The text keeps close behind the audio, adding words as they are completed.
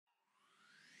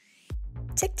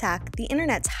TikTok, the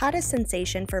internet's hottest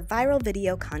sensation for viral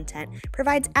video content,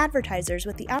 provides advertisers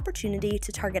with the opportunity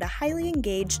to target a highly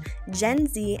engaged Gen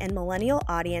Z and millennial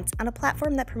audience on a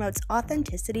platform that promotes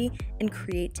authenticity and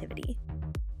creativity.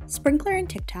 Sprinklr and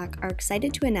TikTok are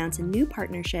excited to announce a new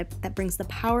partnership that brings the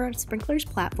power of Sprinklr's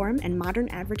platform and modern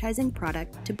advertising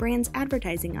product to brands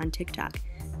advertising on TikTok,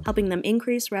 helping them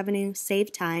increase revenue,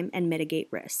 save time, and mitigate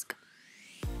risk.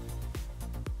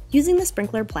 Using the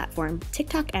Sprinklr platform,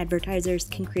 TikTok advertisers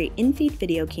can create in-feed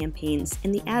video campaigns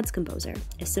in the Ads Composer,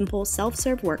 a simple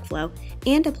self-serve workflow,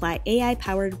 and apply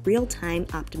AI-powered real-time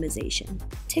optimization.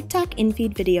 TikTok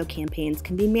in-feed video campaigns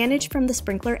can be managed from the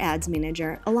Sprinklr Ads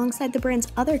Manager alongside the brand's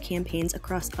other campaigns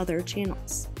across other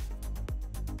channels.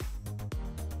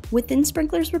 Within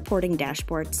Sprinklr's reporting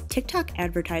dashboards, TikTok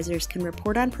advertisers can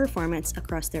report on performance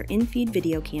across their in-feed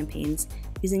video campaigns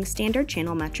using standard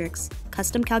channel metrics,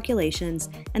 custom calculations,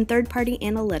 and third-party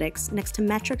analytics next to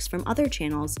metrics from other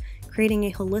channels, creating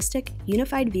a holistic,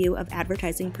 unified view of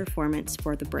advertising performance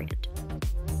for the brand.